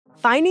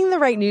Finding the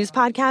right news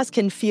podcast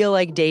can feel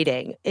like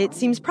dating. It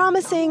seems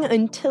promising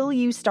until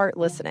you start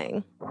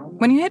listening.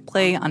 When you hit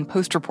play on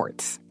Post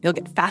Reports, you'll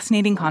get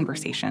fascinating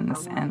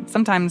conversations and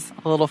sometimes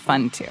a little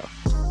fun, too.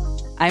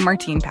 I'm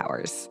Martine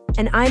Powers.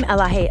 And I'm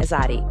Elahe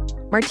Azadi.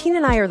 Martine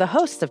and I are the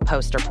hosts of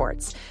Post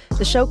Reports.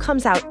 The show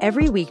comes out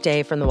every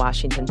weekday from the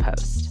Washington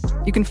Post.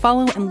 You can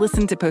follow and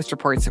listen to Post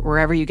Reports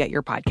wherever you get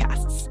your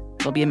podcasts.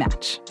 It'll be a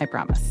match, I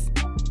promise.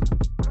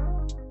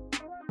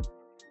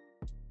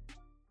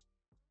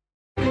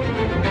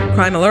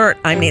 Crime Alert,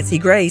 I'm Nancy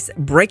Grace.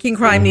 Breaking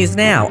crime news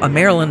now. A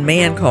Maryland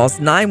man calls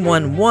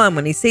 911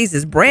 when he sees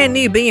his brand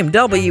new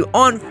BMW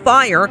on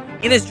fire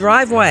in his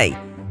driveway.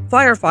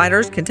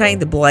 Firefighters contain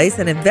the blaze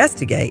and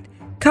investigate.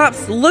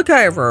 Cops look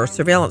over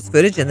surveillance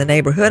footage in the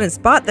neighborhood and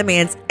spot the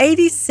man's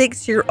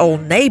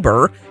 86-year-old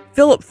neighbor,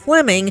 Philip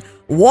Fleming,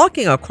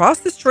 walking across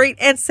the street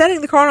and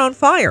setting the car on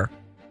fire.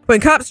 When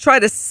cops try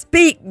to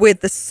speak with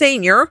the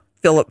senior,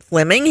 Philip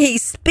Fleming, he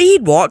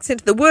speed walks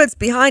into the woods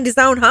behind his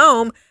own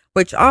home,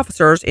 which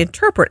officers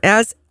interpret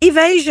as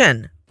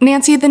evasion.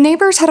 Nancy, the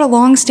neighbors had a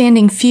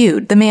long-standing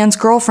feud, the man's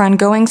girlfriend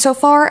going so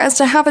far as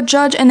to have a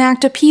judge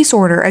enact a peace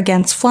order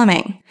against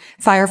Fleming.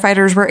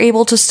 Firefighters were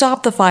able to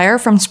stop the fire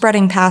from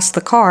spreading past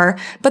the car,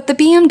 but the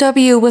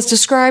BMW was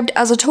described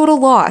as a total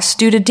loss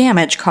due to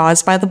damage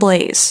caused by the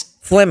blaze.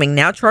 Fleming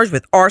now charged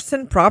with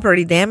arson,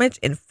 property damage,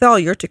 and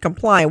failure to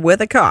comply with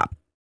a cop.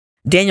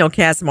 Daniel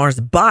Casimar's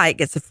bike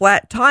gets a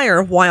flat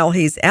tire while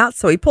he's out,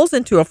 so he pulls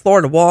into a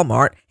Florida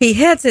Walmart. He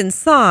heads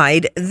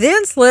inside,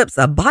 then slips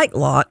a bike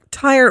lock,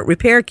 tire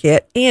repair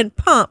kit, and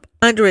pump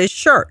under his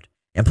shirt.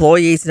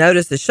 Employees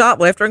notice the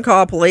shoplifter and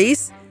call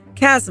police.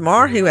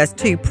 Casimar, who has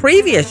 2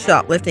 previous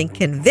shoplifting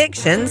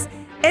convictions,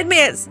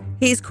 admits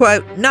he's,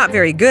 quote, not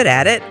very good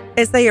at it,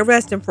 as they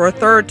arrest him for a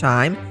 3rd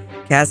time.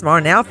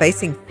 Casimar now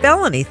facing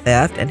felony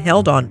theft and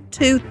held on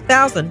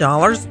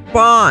 $2,000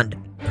 bond,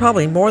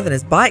 probably more than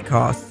his bike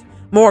costs.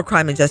 More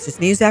crime and justice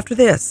news after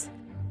this.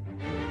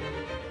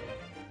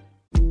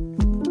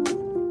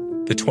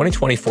 The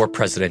 2024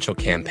 presidential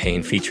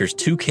campaign features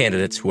 2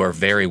 candidates who are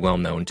very well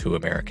known to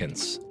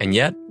Americans. And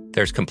yet,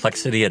 there's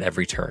complexity at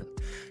every turn.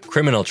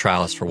 Criminal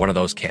trials for one of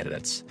those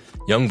candidates.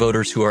 Young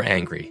voters who are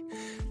angry.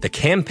 The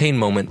Campaign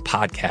Moment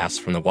podcast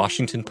from the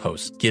Washington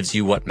Post gives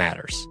you what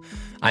matters.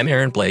 I'm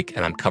Aaron Blake,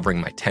 and I'm covering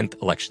my 10th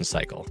election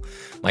cycle.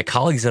 My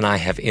colleagues and I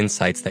have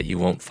insights that you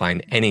won't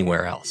find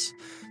anywhere else.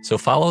 So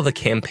follow the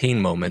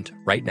Campaign Moment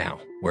right now,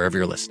 wherever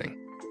you're listening.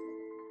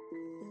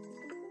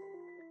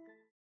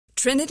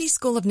 Trinity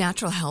School of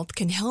Natural Health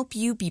can help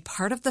you be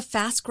part of the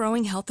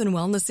fast-growing health and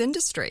wellness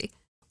industry.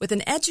 With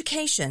an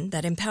education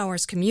that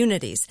empowers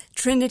communities,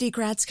 Trinity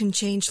grads can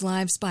change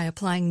lives by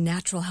applying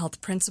natural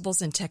health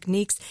principles and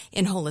techniques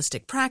in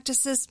holistic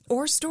practices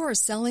or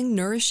stores selling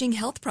nourishing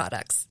health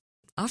products.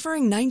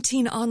 Offering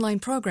 19 online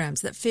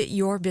programs that fit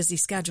your busy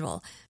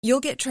schedule,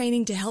 you'll get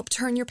training to help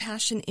turn your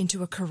passion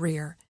into a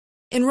career.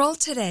 Enroll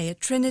today at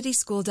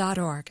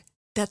trinityschool.org.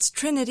 That's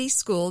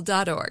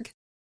trinityschool.org.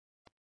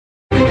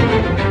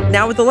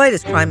 Now with the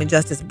latest crime and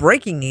justice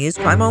breaking news,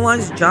 Crime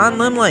Online's John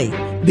Limley.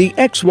 The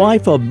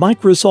ex-wife of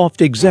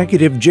Microsoft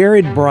executive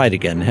Jared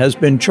Bridegan has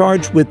been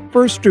charged with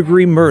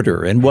first-degree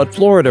murder in what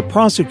Florida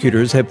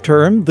prosecutors have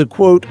termed the,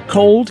 quote,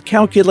 cold,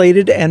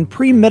 calculated, and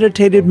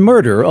premeditated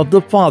murder of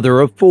the father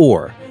of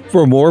 4.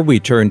 For more, we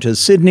turn to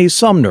Sydney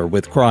Sumner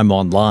with Crime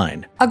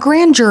Online. A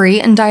grand jury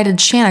indicted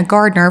Shanna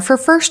Gardner for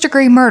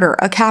first-degree murder,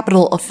 a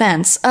capital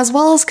offense, as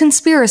well as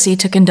conspiracy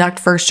to conduct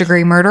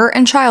first-degree murder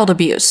and child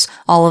abuse.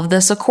 All of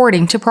this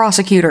according to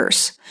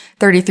prosecutors.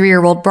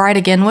 33-year-old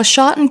Bridegan was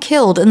shot and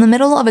killed in the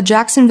middle of a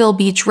Jacksonville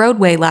Beach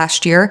roadway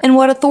last year in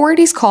what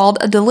authorities called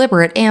a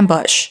deliberate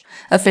ambush.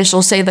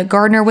 Officials say that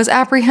Gardner was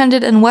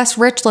apprehended in West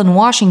Richland,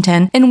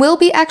 Washington, and will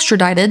be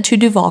extradited to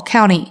Duval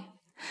County.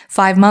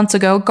 5 months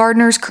ago,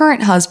 Gardner's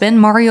current husband,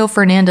 Mario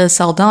Fernandez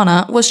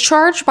Saldana, was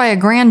charged by a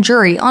grand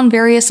jury on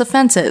various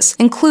offenses,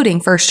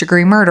 including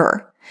first-degree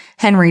murder.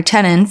 Henry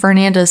Tenon,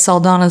 Fernandez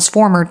Saldana's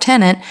former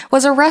tenant,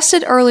 was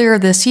arrested earlier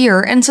this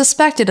year and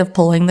suspected of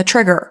pulling the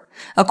trigger.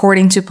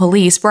 According to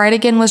police,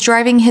 Bridegan was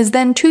driving his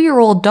then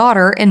 2-year-old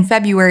daughter in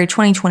February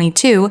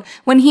 2022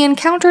 when he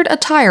encountered a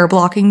tire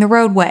blocking the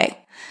roadway.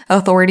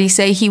 Authorities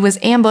say he was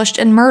ambushed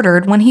and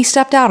murdered when he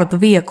stepped out of the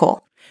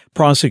vehicle.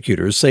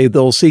 Prosecutors say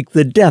they'll seek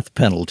the death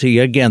penalty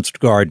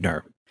against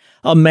Gardner.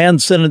 A man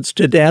sentenced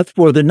to death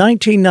for the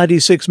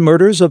 1996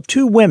 murders of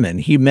 2 women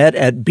he met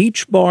at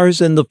beach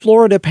bars in the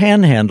Florida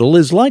Panhandle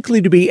is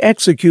likely to be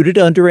executed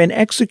under an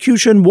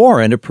execution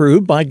warrant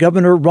approved by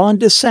Governor Ron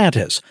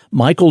DeSantis.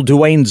 Michael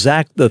Dwayne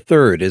Zach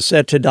III is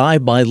set to die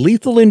by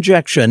lethal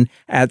injection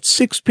at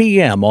 6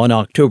 p.m. on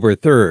October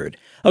 3rd.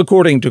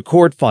 According to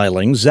court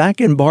filings, Zach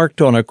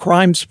embarked on a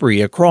crime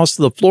spree across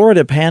the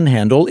Florida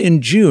Panhandle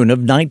in June of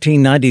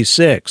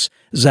 1996.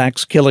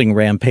 Zach's killing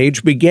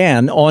rampage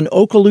began on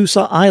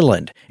Okaloosa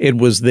Island. It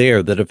was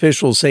there that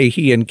officials say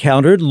he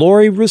encountered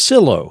Lori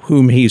Rosillo,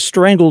 whom he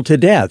strangled to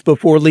death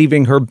before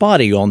leaving her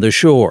body on the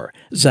shore.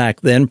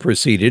 Zach then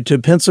proceeded to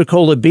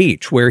Pensacola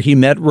Beach, where he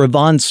met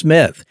Ravon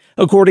Smith.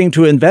 According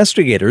to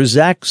investigators,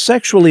 Zach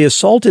sexually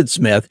assaulted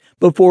Smith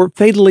before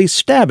fatally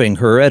stabbing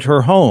her at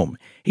her home.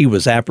 He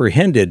was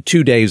apprehended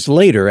 2 days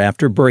later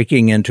after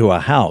breaking into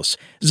a house.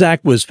 Zach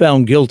was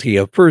found guilty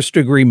of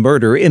first-degree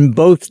murder in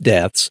both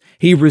deaths.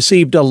 He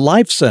received a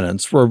life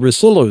sentence for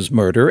Russillo's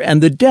murder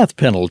and the death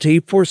penalty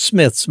for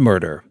Smith's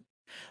murder.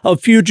 A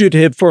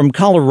fugitive from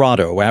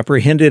Colorado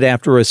apprehended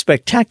after a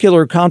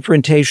spectacular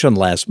confrontation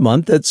last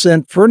month that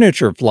sent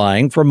furniture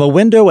flying from a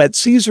window at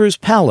Caesars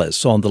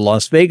Palace on the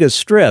Las Vegas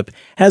Strip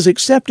has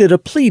accepted a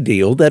plea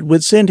deal that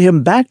would send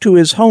him back to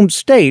his home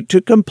state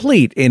to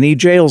complete any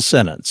jail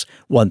sentence.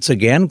 Once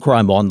again,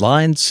 Crime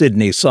Online,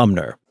 Sydney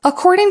Sumner.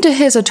 According to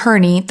his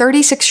attorney,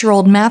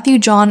 36-year-old Matthew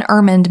John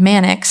Ermond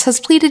Mannix has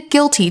pleaded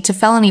guilty to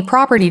felony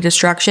property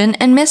destruction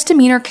and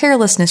misdemeanor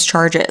carelessness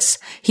charges.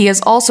 He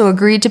has also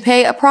agreed to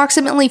pay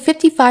approximately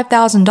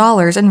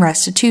 $55,000 in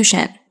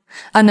restitution.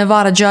 A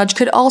Nevada judge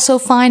could also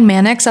fine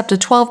Mannix up to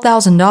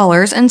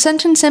 $12,000 and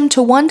sentence him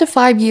to 1 to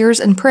 5 years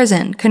in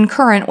prison,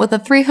 concurrent with a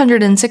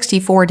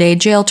 364-day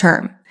jail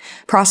term.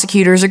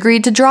 Prosecutors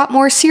agreed to drop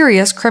more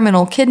serious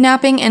criminal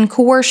kidnapping and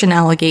coercion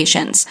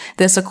allegations,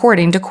 this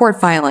according to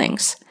court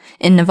filings.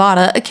 In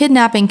Nevada, a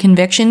kidnapping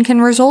conviction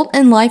can result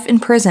in life in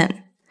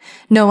prison.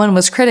 No one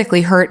was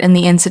critically hurt in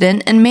the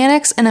incident, and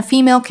Mannix and a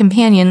female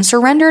companion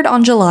surrendered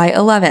on July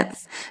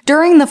 11th.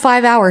 During the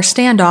 5-hour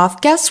standoff,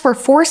 guests were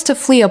forced to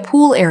flee a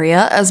pool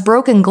area as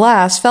broken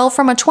glass fell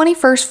from a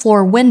 21st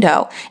floor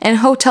window, and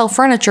hotel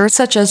furniture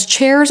such as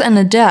chairs and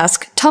a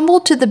desk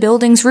tumbled to the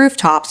building's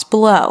rooftops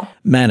below.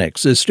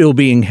 Mannix is still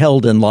being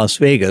held in Las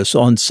Vegas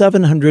on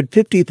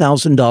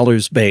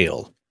 $750,000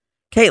 bail.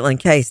 Caitlin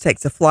Case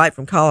takes a flight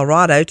from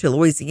Colorado to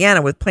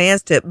Louisiana with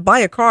plans to buy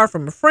a car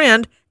from a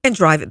friend and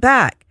drive it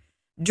back.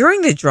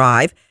 During the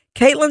drive,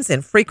 Caitlin's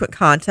in frequent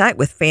contact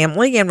with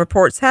family and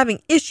reports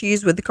having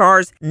issues with the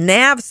car's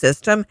nav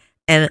system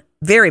and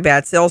very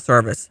bad cell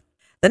service.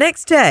 The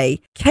next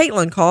day,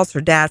 Caitlin calls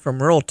her dad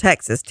from rural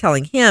Texas,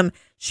 telling him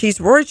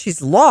she's worried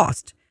she's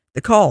lost.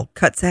 The call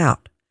cuts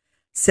out.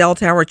 Cell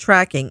tower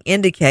tracking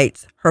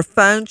indicates her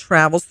phone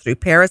travels through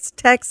Paris,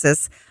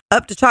 Texas,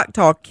 up to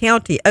Choctaw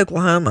County,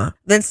 Oklahoma,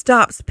 then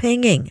stops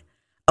pinging.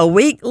 A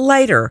week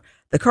later,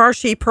 the car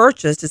she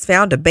purchased is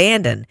found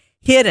abandoned,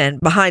 hidden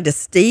behind a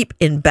steep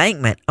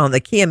embankment on the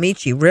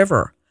Kiamichi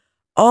River.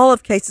 All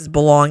of Case's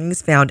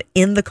belongings found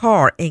in the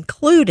car,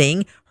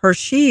 including her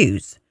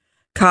shoes.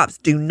 Cops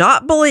do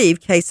not believe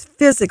Case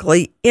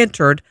physically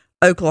entered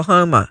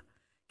Oklahoma.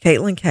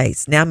 Caitlin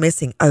Case now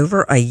missing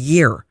over a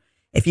year.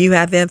 If you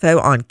have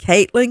info on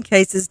Caitlin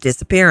Case's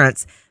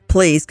disappearance,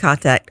 please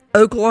contact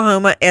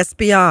Oklahoma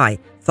SBI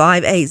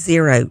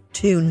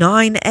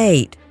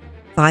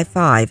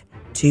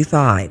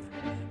 580-298-5525.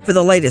 For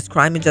the latest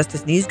crime and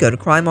justice news, go to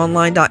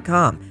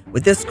crimeonline.com.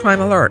 With this crime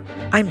alert,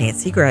 I'm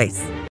Nancy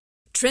Grace.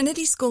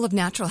 Trinity School of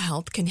Natural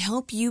Health can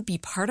help you be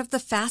part of the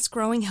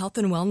fast-growing health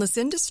and wellness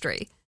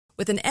industry.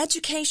 With an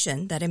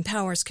education that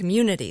empowers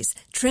communities,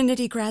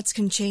 Trinity grads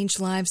can change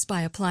lives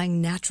by applying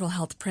natural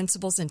health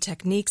principles and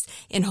techniques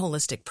in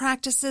holistic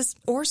practices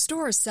or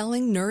stores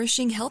selling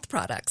nourishing health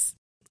products.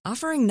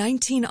 Offering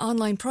 19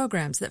 online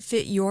programs that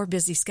fit your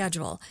busy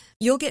schedule,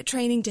 you'll get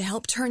training to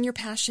help turn your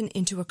passion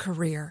into a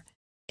career.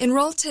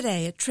 Enroll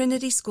today at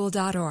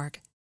trinityschool.org.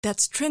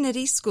 That's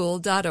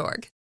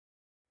trinityschool.org.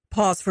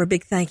 Pause for a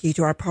big thank you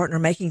to our partner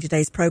making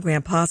today's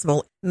program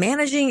possible.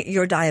 Managing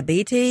your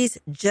diabetes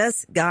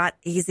just got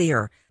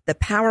easier. The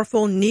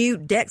powerful new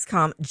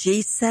Dexcom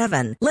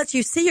G7 lets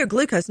you see your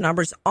glucose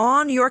numbers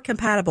on your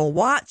compatible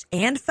watch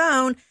and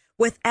phone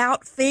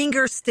without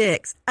finger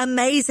sticks.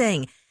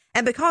 Amazing.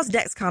 And because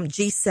Dexcom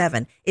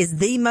G7 is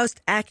the most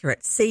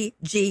accurate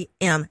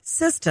CGM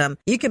system,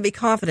 you can be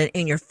confident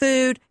in your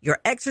food, your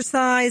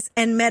exercise,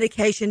 and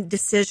medication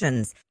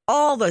decisions.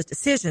 All those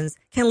decisions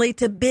can lead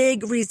to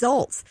big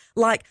results,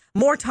 like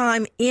more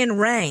time in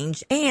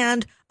range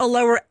and a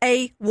lower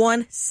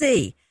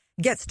A1C.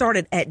 Get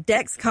started at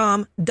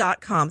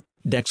Dexcom.com.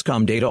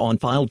 Dexcom data on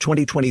file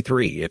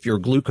 2023. If your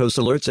glucose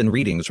alerts and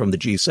readings from the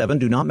G7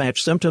 do not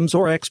match symptoms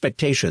or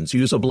expectations,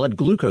 use a blood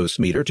glucose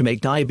meter to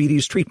make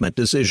diabetes treatment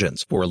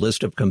decisions. For a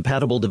list of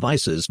compatible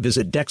devices,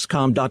 visit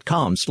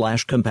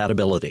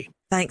Dexcom.com/compatibility.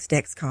 Thanks,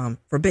 Dexcom,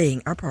 for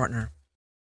being our partner.